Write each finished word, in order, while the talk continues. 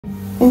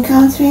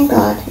encountering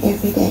God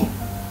every day.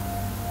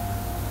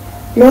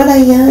 Lord, I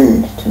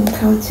yearn to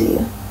encounter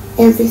you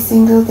every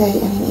single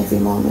day and in every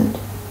moment.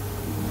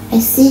 I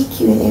seek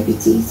you in every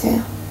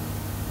detail.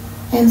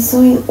 I am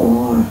so in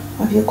awe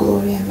of your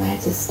glory and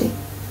majesty.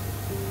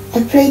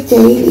 I pray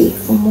daily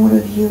for more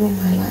of you in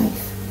my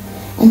life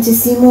and to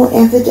see more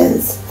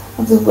evidence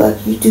of the work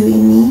you do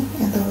in me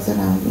and those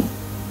around me.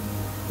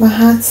 My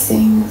heart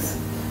sings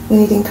when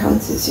it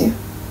encounters you.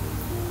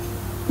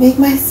 Make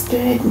my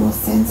spirit more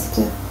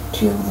sensitive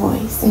to your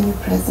voice and your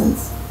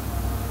presence.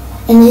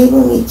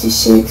 Enable me to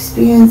share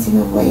experience in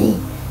a way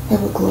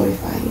that will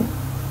glorify you.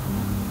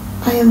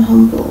 I am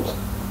humbled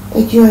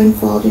that you are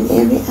involved in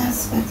every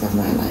aspect of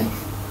my life.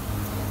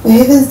 The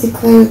heavens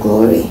declare your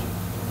glory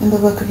and the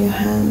work of your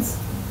hands.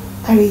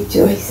 I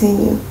rejoice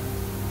in you.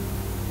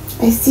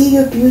 I see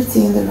your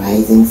beauty in the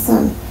rising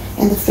sun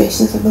and the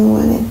freshness of the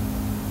morning.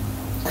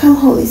 Come,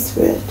 Holy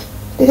Spirit,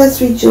 let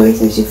us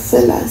rejoice as you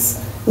fill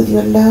us with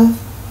your love,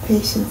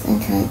 patience,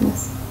 and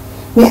kindness.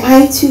 May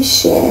I too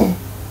share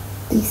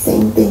these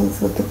same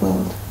things with the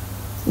world.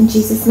 In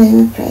Jesus'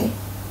 name we pray.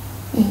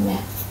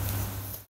 Amen.